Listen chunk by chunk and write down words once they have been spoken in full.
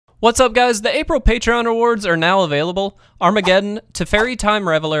What's up, guys? The April Patreon rewards are now available. Armageddon, Teferi Time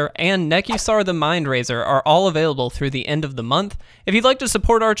Reveler, and Nekusar the Mind Razor are all available through the end of the month. If you'd like to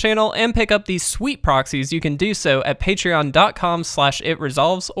support our channel and pick up these sweet proxies, you can do so at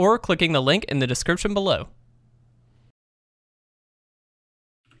patreon.com/itresolves or clicking the link in the description below.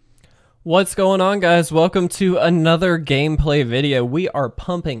 What's going on, guys? Welcome to another gameplay video. We are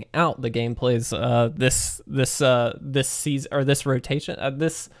pumping out the gameplays this season, or this rotation,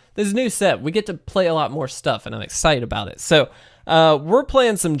 this new set. We get to play a lot more stuff, and I'm excited about it. So we're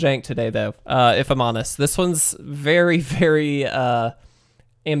playing some jank today, though. If I'm honest, this one's very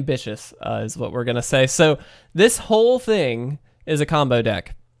ambitious, is what we're gonna say. So this whole thing is a combo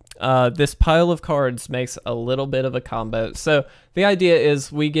deck. This pile of cards makes a little bit of a combo. So the idea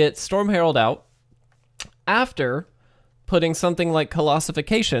is we get Storm Herald out after putting something like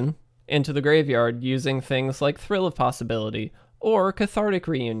Colossification into the graveyard using things like Thrill of Possibility or Cathartic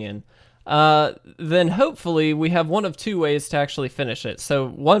Reunion. Then hopefully we have one of two ways to actually finish it. So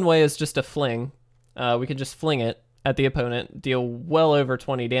one way is just a fling. We could just fling it at the opponent, deal well over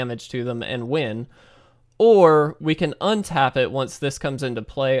 20 damage to them, and win. Or we can untap it once this comes into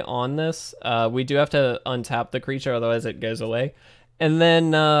play on this. We do have to untap the creature, otherwise it goes away. And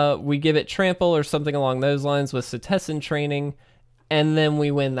then we give it trample or something along those lines with Setessan Training, and then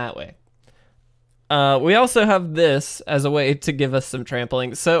we win that way. We also have this as a way to give us some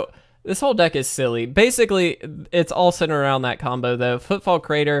trampling. So this whole deck is silly. Basically, it's all centered around that combo, though. Footfall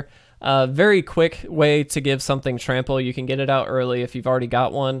Crater, very quick way to give something trample. You can get it out early if you've already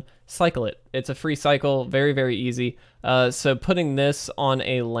got one. Cycle it. It's a free cycle, very easy. So putting this on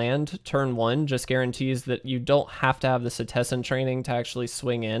a land turn one just guarantees that you don't have to have the Setessan Training to actually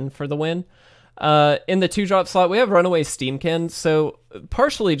swing in for the win. In the 2-drop slot, we have Runaway Steam-Kin, so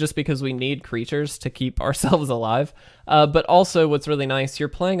partially just because we need creatures to keep ourselves alive, but also what's really nice, you're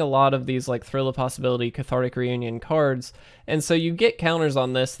playing a lot of these like Thrill of Possibility, Cathartic Reunion cards, and so you get counters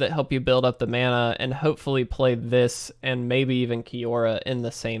on this that help you build up the mana and hopefully play this and maybe even Kiora in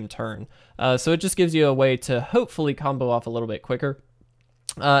the same turn. So it just gives you a way to hopefully combo off a little bit quicker.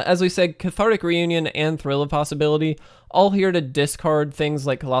 As we said, Cathartic Reunion and Thrill of Possibility, all here to discard things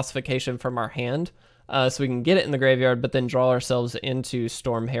like Colossification from our hand, so we can get it in the graveyard, but then draw ourselves into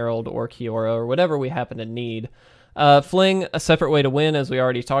Storm Herald or Kiora or whatever we happen to need. Fling, a separate way to win, as we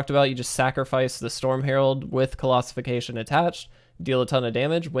already talked about. You just sacrifice the Storm Herald with Colossification attached, deal a ton of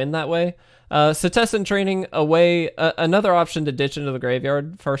damage, win that way. Setessan Training, another option to ditch into the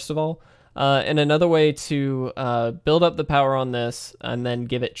graveyard, first of all. And another way to build up the power on this and then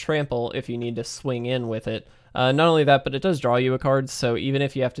give it trample if you need to swing in with it. Not only that, but it does draw you a card, so even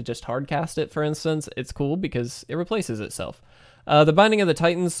if you have to just hard cast it, for instance, it's cool because it replaces itself. The Binding of the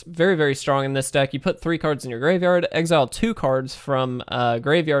Titans, very strong in this deck. You put 3 cards in your graveyard, exile 2 cards from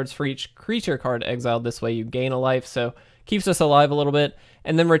graveyards for each creature card exiled. This way you gain a life, so keeps us alive a little bit,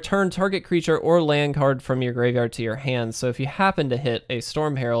 and then return target creature or land card from your graveyard to your hand. So if you happen to hit a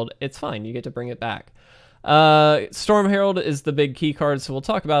Storm Herald, it's fine. You get to bring it back. Storm Herald is the big key card, so we'll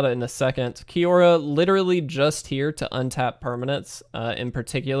talk about it in a second. Kiora, literally just here to untap permanents, in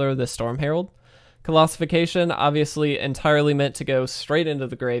particular the Storm Herald. Colossification, obviously entirely meant to go straight into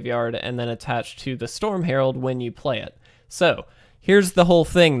the graveyard and then attach to the Storm Herald when you play it. So here's the whole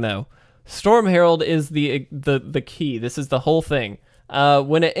thing, though. Storm Herald is the key. This is the whole thing.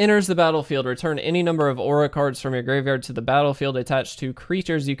 When it enters the battlefield, return any number of aura cards from your graveyard to the battlefield attached to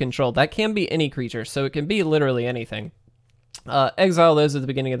creatures you control. That can be any creature, so it can be literally anything. Exile those at the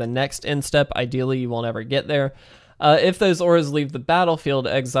beginning of the next end step. Ideally, you won't ever get there. If those auras leave the battlefield,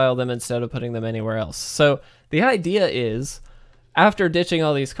 exile them instead of putting them anywhere else. So the idea is, after ditching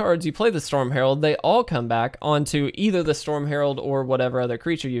all these cards, you play the Storm Herald, they all come back onto either the Storm Herald or whatever other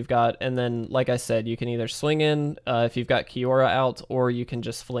creature you've got, and then, like I said, you can either swing in if you've got Kiora out, or you can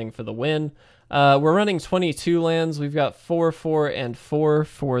just fling for the win. We're running 22 lands. We've got 4, 4, and 4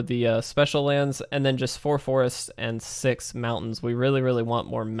 for the special lands, and then just 4 forests and 6 mountains. We really want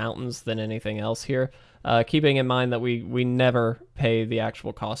more mountains than anything else here, keeping in mind that we never pay the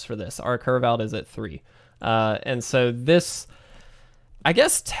actual cost for this. Our curve out is at 3. And so this, I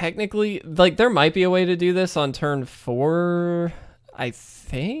guess technically, like, there might be a way to do this on turn 4, I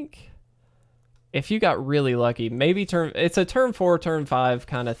think. If you got really lucky, maybe it's a turn 4, turn 5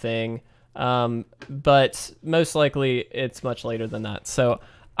 kind of thing. But most likely it's much later than that. So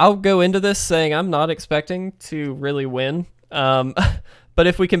I'll go into this saying I'm not expecting to really win. But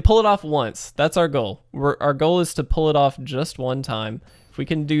if we can pull it off once, that's our goal. Our goal is to pull it off just one time. If we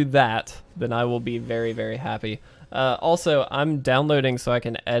can do that, then I will be very happy. Also, I'm downloading so I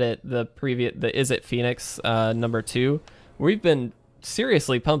can edit the Is It Phoenix number 2. We've been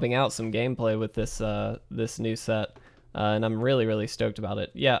seriously pumping out some gameplay with this this new set, and I'm really stoked about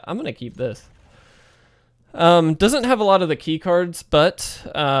it. Yeah, I'm gonna keep this. Doesn't have a lot of the key cards, but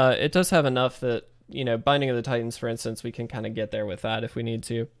it does have enough that, you know, Binding of the Titans, for instance, we can kind of get there with that if we need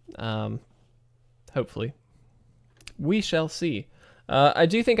to. Hopefully. We shall see. I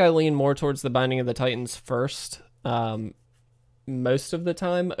do think I lean more towards the Binding of the Titans first, most of the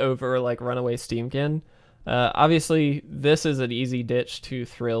time, over like Runaway Steam-Kin. Obviously, this is an easy ditch to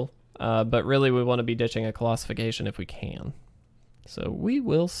Thrill, but really we want to be ditching a Colossification if we can. So we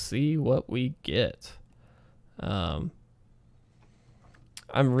will see what we get. I'm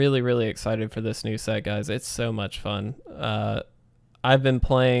really excited for this new set, guys. It's so much fun. I've been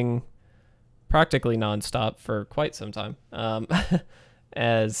playing practically nonstop for quite some time,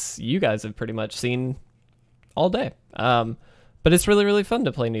 as you guys have pretty much seen all day. But it's really fun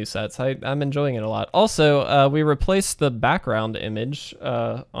to play new sets. I'm enjoying it a lot. Also, we replaced the background image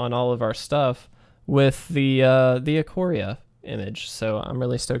on all of our stuff with the Ikoria image, so I'm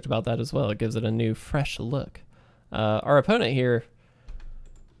really stoked about that as well. It gives it a new, fresh look. Our opponent here,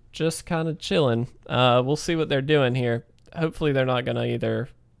 just kind of chilling. We'll see what they're doing here. Hopefully they're not gonna either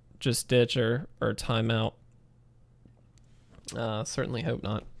just ditch or time out. Certainly hope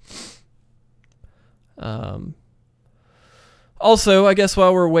not. Also, I guess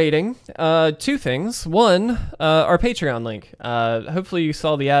while we're waiting, two things. One, our Patreon link. Hopefully you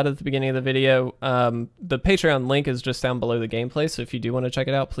saw the ad at the beginning of the video. The Patreon link is just down below the gameplay, so if you do want to check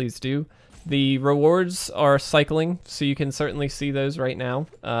it out, please do. The rewards are cycling, so you can certainly see those right now.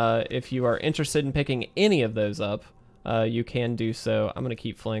 If you are interested in picking any of those up, you can do so. I'm going to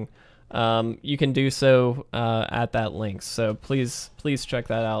keep Fling. You can do so at that link, so please check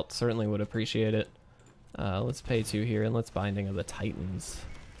that out. Certainly would appreciate it. Let's pay 2 here, and let's Binding of the Titans.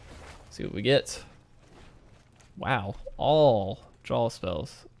 See what we get. Wow, all draw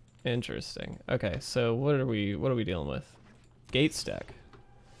spells. Interesting. Okay, so what are we dealing with? Gate stack.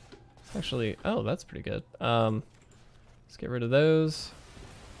 Actually, oh, that's pretty good. Let's get rid of those.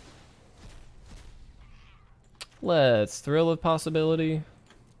 Let's Thrill of Possibility.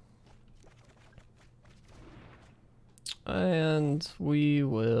 And we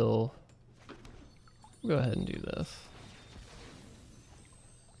will go ahead and do this.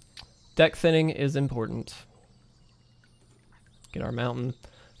 Deck thinning is important. Get our mountain.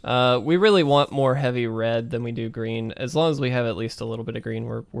 We really want more heavy red than we do green. As long as we have at least a little bit of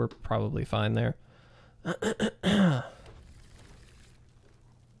green, we're probably fine there.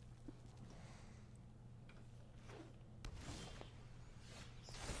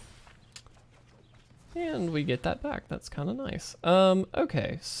 And we get that back. That's kind of nice.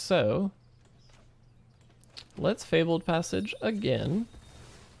 Okay, so let's Fabled Passage again.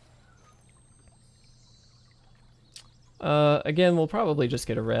 Again, we'll probably just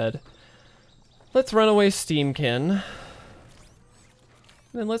get a red. Let's Runaway Steam-Kin.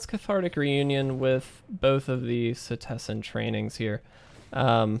 Then let's Cathartic Reunion with both of the Setessan Trainings here.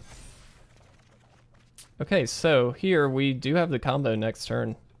 Okay, so here we do have the combo next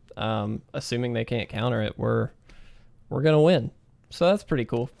turn. Assuming they can't counter it, we're gonna win. So that's pretty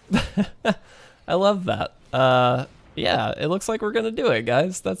cool. I love that. Yeah, it looks like we're gonna do it,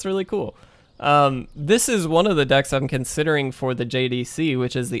 guys. That's really cool. This is one of the decks I'm considering for the JDC,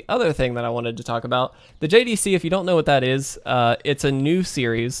 which is the other thing that I wanted to talk about. The JDC, if you don't know what that is, it's a new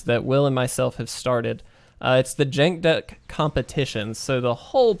series that Will and myself have started. It's the Jank Deck Competition, so the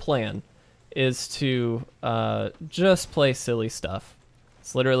whole plan is to just play silly stuff.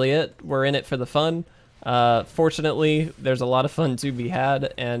 It's literally it. We're in it for the fun. Fortunately, there's a lot of fun to be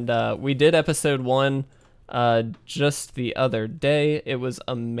had, and we did episode 1 just the other day. It was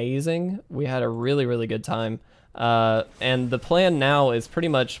amazing. We had a really good time. And the plan now is pretty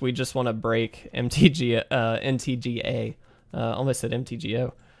much we just want to break NTGA. Almost said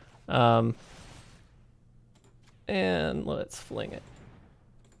MTGO. And let's Fling it.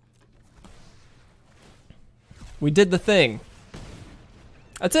 We did the thing.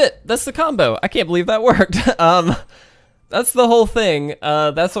 That's it. That's the combo. I can't believe that worked. That's the whole thing.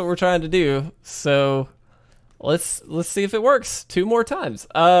 That's what we're trying to do. So let's see if it works 2 more times.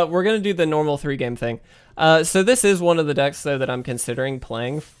 We're gonna do the normal 3-game thing. So this is one of the decks though that I'm considering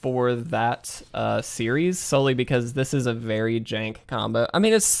playing for that series, solely because this is a very jank combo. I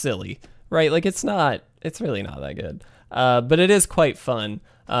mean, it's silly, right? Like it's really not that good. But it is quite fun.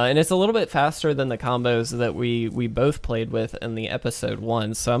 And it's a little bit faster than the combos that we both played with in the episode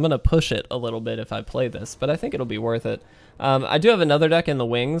 1, so I'm going to push it a little bit if I play this, but I think it'll be worth it. I do have another deck in the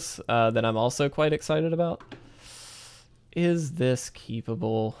wings that I'm also quite excited about. Is this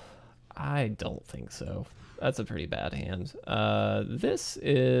keepable? I don't think so. That's a pretty bad hand. This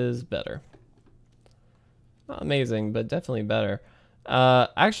is better. Not amazing, but definitely better. I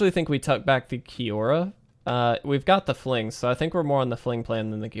actually think we tuck back the Kiora. We've got the Fling, so I think we're more on the Fling plan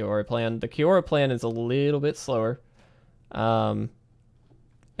than the Kiora plan. The Kiora plan is a little bit slower. And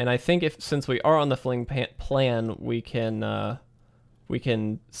I think since we are on the Fling plan, we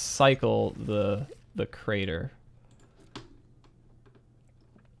can cycle the crater.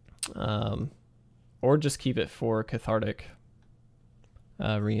 Or just keep it for Cathartic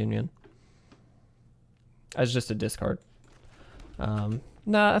Reunion as just a discard.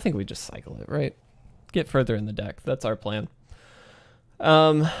 Nah, I think we just cycle it, right? Get further in the deck. That's our plan.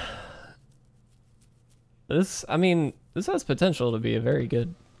 This has potential to be a very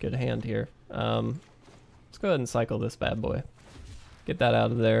good hand here. Let's go ahead and cycle this bad boy. Get that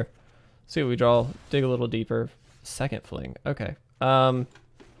out of there. See what we draw. Dig a little deeper. Second Fling. Okay. I'm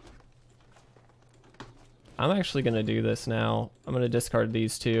actually going to do this now. I'm going to discard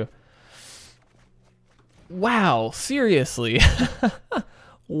these two. Wow, seriously?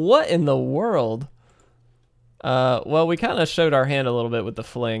 What in the world? Well, we kind of showed our hand a little bit with the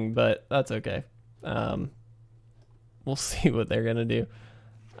Fling, but that's okay. We'll see what they're going to do.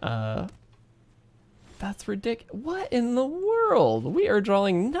 That's ridiculous. What in the world? We are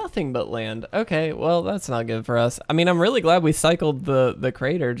drawing nothing but land. Okay, well, that's not good for us. I mean, I'm really glad we cycled the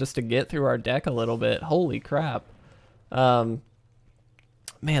crater just to get through our deck a little bit. Holy crap. Man,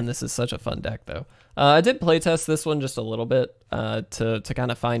 this is such a fun deck, though. I did playtest this one just a little bit to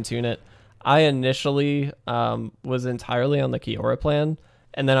kind of fine-tune it. I initially was entirely on the Kiora plan,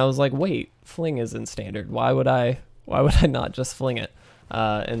 and then I was like, wait, Fling isn't standard. Why would I not just Fling it?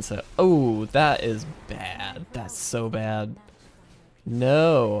 And so, oh, that is bad. That's so bad.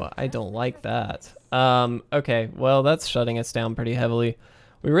 No, I don't like that. Okay, well, that's shutting us down pretty heavily.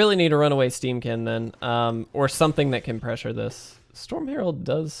 We really need a Runaway Steam-Kin then, or something that can pressure this. Storm Herald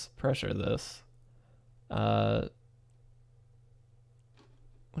does pressure this.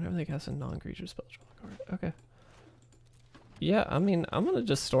 Whenever they cast a non-creature spell, draw a card. Okay. Yeah, I mean, I'm gonna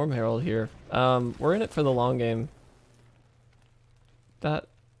just Storm Herald here. We're in it for the long game. That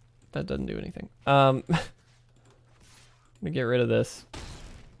doesn't do anything. Let me get rid of this.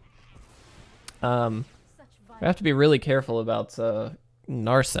 We have to be really careful about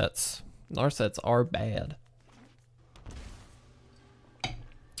Narsets. Narsets are bad.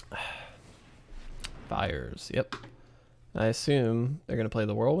 Fires, yep. I assume they're gonna play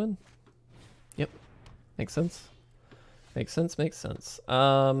the Whirlwind. Yep, makes sense. Makes sense, makes sense.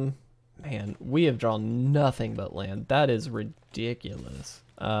 Man, we have drawn nothing but land. That is ridiculous.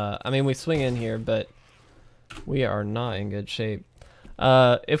 I mean, we swing in here, but we are not in good shape.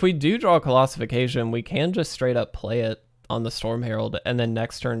 If we do draw Colossification, we can just straight up play it on the Storm Herald, and then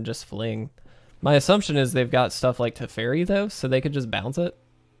next turn just Fling. My assumption is they've got stuff like Teferi, though, so they could just bounce it,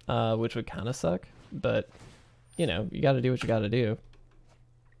 which would kind of suck. But, you know, you got to do what you got to do.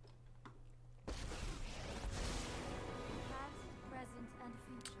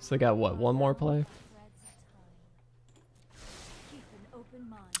 So they got, what, one more play?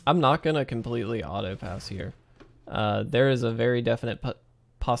 I'm not going to completely auto-pass here. There is a very definite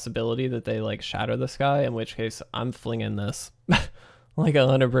possibility that they, like, shatter the sky, in which case I'm flinging this. Like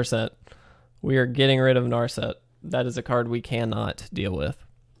 100%. We are getting rid of Narset. That is a card we cannot deal with.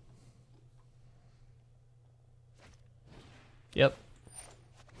 Yep.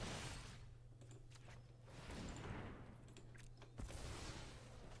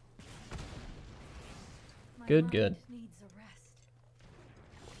 Good, good.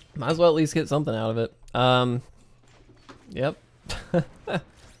 Might as well at least get something out of it. Yep.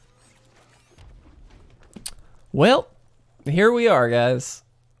 Well, here we are, guys.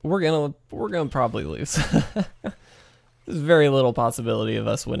 We're gonna probably lose. There's very little possibility of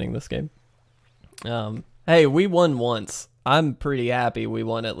us winning this game. Hey, we won once. I'm pretty happy we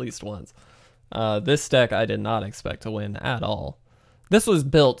won at least once. This deck I did not expect to win at all. This was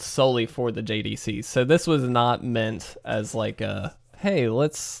built solely for the JDC, so this was not meant as like a, hey,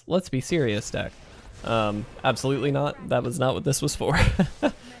 let's be serious deck. Absolutely not. That was not what this was for.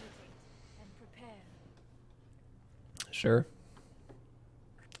 Sure.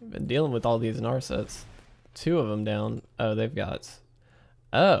 I've been dealing with all these Narsets. 2 of them down. Oh, they've got...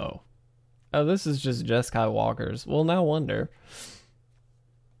 Oh. Oh, this is just Jeskai Walkers. Well, now wonder.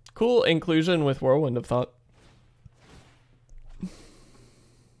 Cool inclusion with Whirlwind of Thought.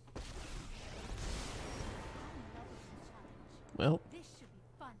 Well.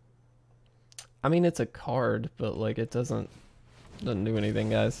 I mean, it's a card, but, like, it doesn't do anything,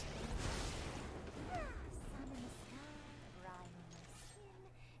 guys.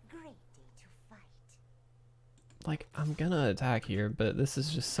 like, I'm gonna attack here, but this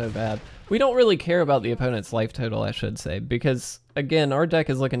is just so bad. We don't really care about the opponent's life total, I should say, because, again, our deck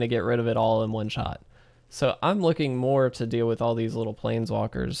is looking to get rid of it all in one shot. So I'm looking more to deal with all these little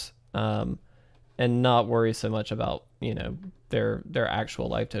planeswalkers, and not worry so much about, you know, their actual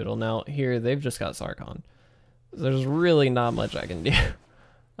life total. Now, here, they've just got Sarkhan. There's really not much I can do.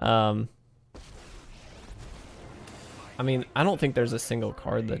 I mean, I don't think there's a single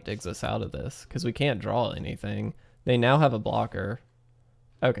card that digs us out of this, because we can't draw anything. They now have a blocker.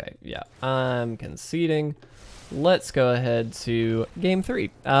 Okay, yeah, I'm conceding. Let's go ahead to game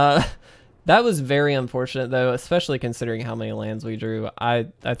 3. That was very unfortunate, though, especially considering how many lands we drew. I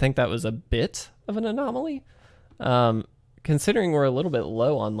think that was a bit of an anomaly. Considering we're a little bit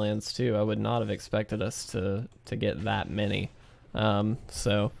low on lands, too, I would not have expected us to get that many.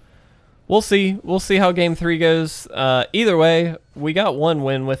 So... we'll see. We'll see how game 3 goes. Either way, we got one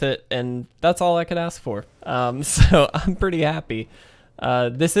win with it, and that's all I could ask for. So I'm pretty happy.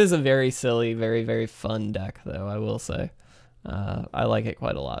 This is a very silly, very, very fun deck, though, I will say. I like it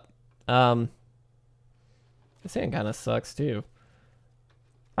quite a lot. This hand kind of sucks, too.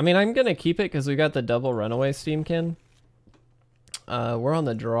 I mean, I'm going to keep it because we got the double Runaway Steam-Kin. We're on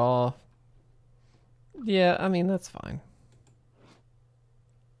the draw. Yeah, I mean, that's fine.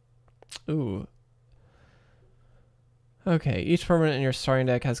 Ooh. Okay, each permanent in your starting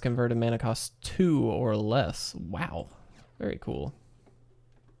deck has converted mana cost 2 or less. Wow. Very cool.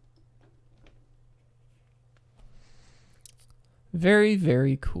 Very,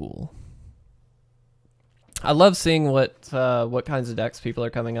 very cool. I love seeing what kinds of decks people are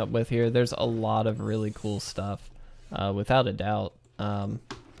coming up with here. There's a lot of really cool stuff, without a doubt. So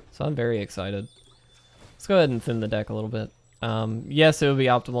I'm very excited. Let's go ahead and thin the deck a little bit. Yes, it would be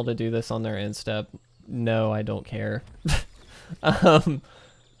optimal to do this on their end step. No, I don't care.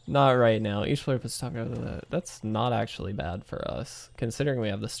 Not right now. Each player puts top over that. That's not actually bad for us, considering we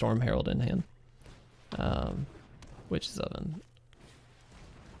have the Storm Herald in hand. Witch's Oven.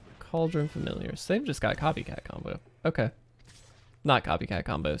 Cauldron Familiars. They've just got Copycat combo. Okay. Not Copycat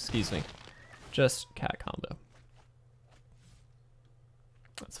combo, excuse me. Just cat combo.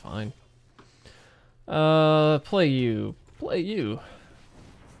 That's fine. Play you. Play you.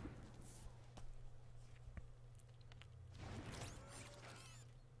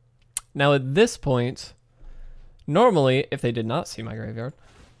 Now at this point, normally, if they did not see my graveyard,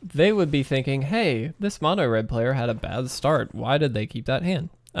 they would be thinking, hey, this mono red player had a bad start. Why did they keep that hand?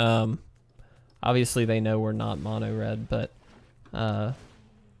 Obviously they know we're not mono red, but,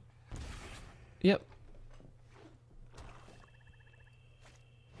 yep.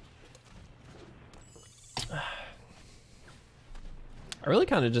 I really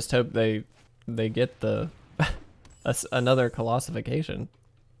kind of just hope they get the another Colossification.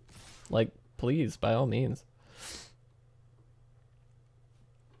 Like, please, by all means.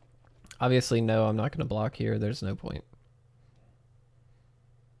 Obviously, no, I'm not going to block here. There's no point.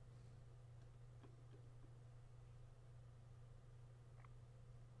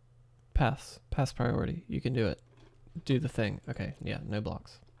 Pass. Pass priority. You can do it. Do the thing. Okay, yeah, no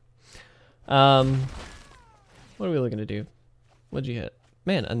blocks. What are we looking to do? What'd you hit?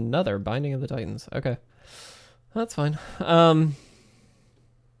 Man, another Binding of the Titans. Okay. That's fine.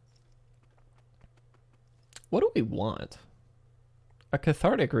 What do we want? A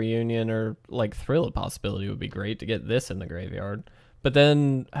Cathartic Reunion or like Thrill of Possibility would be great to get this in the graveyard. But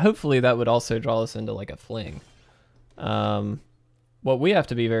then hopefully that would also draw us into like a Fling. What we have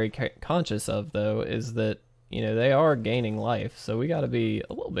to be very conscious of though is that, you know, they are gaining life. So we got to be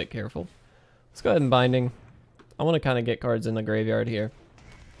a little bit careful. Let's go ahead and Binding. I want to kind of get cards in the graveyard here.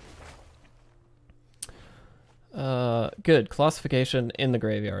 Good. Colossification in the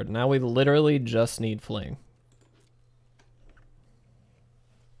graveyard. Now we literally just need Fling.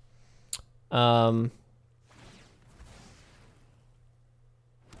 We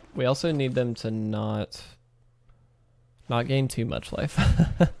also need them to not gain too much life.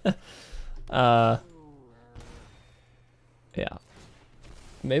 Yeah.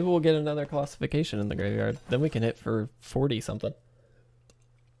 Maybe we'll get another Colossification in the graveyard. Then we can hit for 40 something.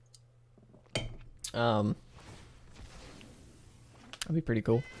 That'd be pretty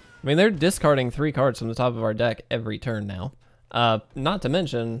cool. I mean, they're discarding 3 cards from the top of our deck every turn now. Not to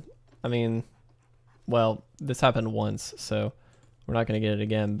mention, I mean, well, this happened once, so we're not going to get it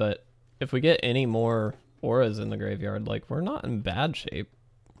again. But if we get any more auras in the graveyard, like, we're not in bad shape.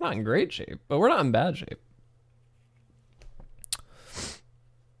 We're not in great shape, but we're not in bad shape.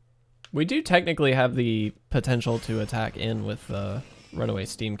 We do technically have the potential to attack in with Runaway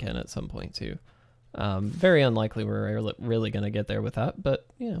Steam-Kin at some point, too. Very unlikely we're really going to get there with that, but,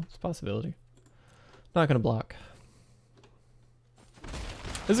 you know, it's a possibility. Not going to block.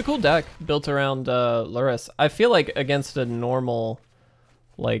 It's a cool deck built around Luris. I feel like against a normal,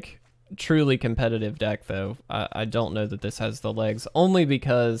 like, truly competitive deck, though, I don't know that this has the legs. Only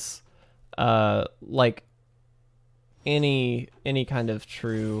because, like, any kind of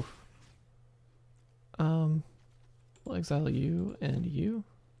true... we'll exile you and you.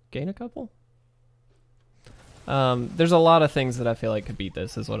 Gain a couple? There's a lot of things that I feel like could beat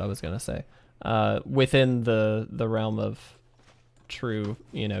this, is what I was going to say. Within the realm of true,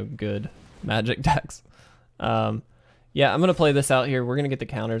 you know, good Magic decks. Yeah, I'm going to play this out here. We're going to get the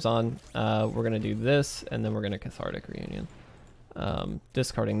counters on. We're going to do this, and then we're going to Cathartic Reunion.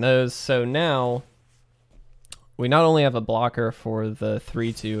 Discarding those. So now, we not only have a blocker for the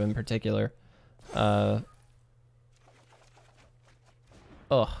 3-2 in particular.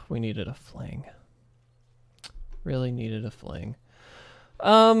 We needed a Fling. Really needed a Fling.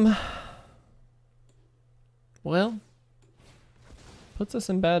 Well, puts us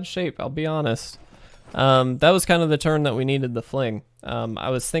in bad shape, I'll be honest. That was kind of the turn that we needed the Fling. I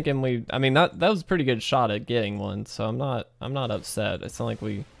was thinking I mean that was a pretty good shot at getting one, so I'm not upset. It's not like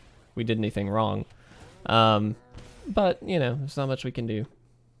we did anything wrong. But you know, there's not much we can do.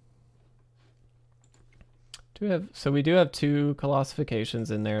 So we do have 2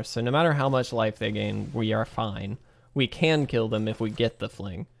 Colossifications in there, so no matter how much life they gain, we are fine. We can kill them if we get the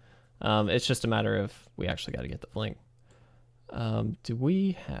Fling. It's just a matter of we actually got to get the Fling. Do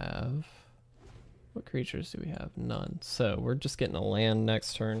we have... What creatures do we have? None. So we're just getting a land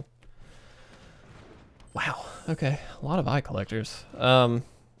next turn. Wow. Okay. A lot of eye collectors. Yep.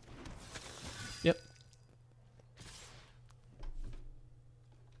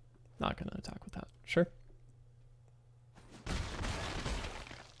 Not going to attack with that. Sure.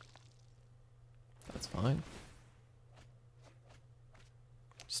 That's fine.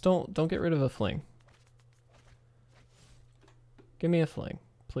 Just don't get rid of a Fling. Give me a Fling,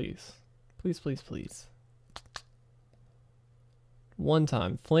 please. Please, please, please. One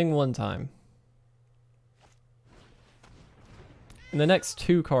time. Fling one time. In the next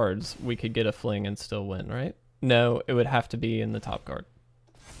 2 cards, we could get a Fling and still win, right? No, it would have to be in the top card.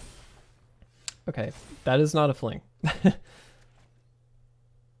 Okay, that is not a Fling.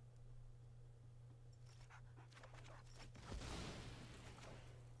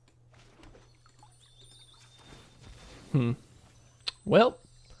 Well,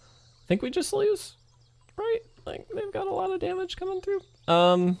 I think we just lose, right? Like, they've got a lot of damage coming through.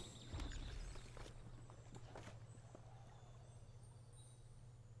 I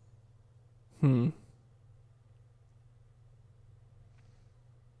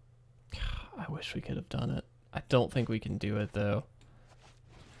wish we could have done it. I don't think we can do it, though.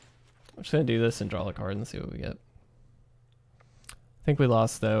 I'm just going to do this and draw a card and see what we get. I think we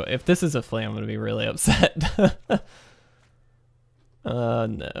lost, though. If this is a Fling, I'm going to be really upset.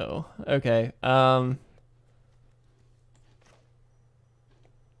 No. Okay.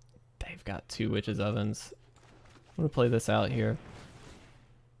 They've got 2 Witch's Ovens. I'm gonna play this out here.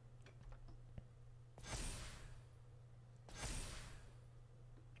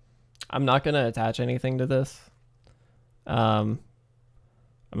 I'm not gonna attach anything to this. I'm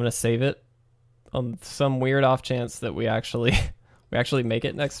gonna save it on some weird off chance that we actually make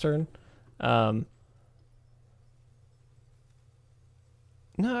it next turn.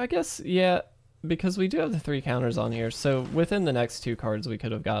 No, I guess, yeah, because we do have the 3 counters on here, so within the next 2 cards we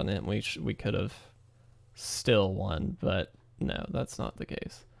could have gotten it, and we could have still won, but no, that's not the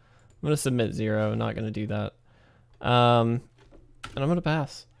case. I'm going to submit 0, not going to do that. And I'm going to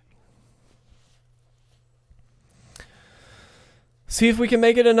pass. See if we can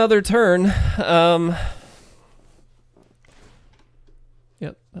make it another turn.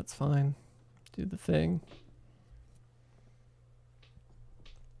 Yep, that's fine. Do the thing.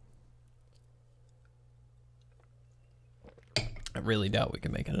 I really doubt we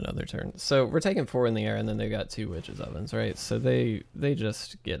can make it another turn. So we're taking 4 in the air, and then they've got 2 Witch's Ovens, right? So they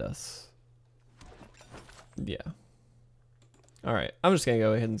just get us. Yeah. All right. I'm just gonna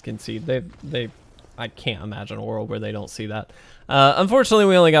go ahead and concede. I can't imagine a world where they don't see that. Unfortunately,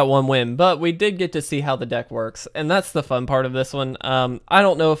 we only got 1 win, but we did get to see how the deck works, and that's the fun part of this one. I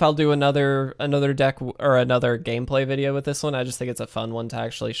don't know if I'll do another deck or another gameplay video with this one. I just think it's a fun one to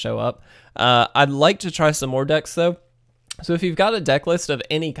actually show up. I'd like to try some more decks though. So if you've got a deck list of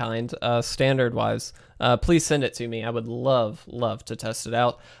any kind, standard-wise, please send it to me. I would love to test it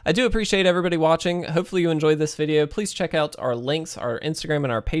out. I do appreciate everybody watching. Hopefully you enjoyed this video. Please check out our links. Our Instagram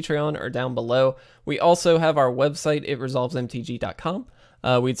and our Patreon are down below. We also have our website,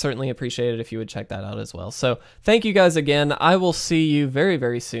 itresolvesmtg.com. We'd certainly appreciate it if you would check that out as well. So thank you guys again. I will see you very,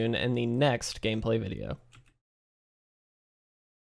 very soon in the next gameplay video.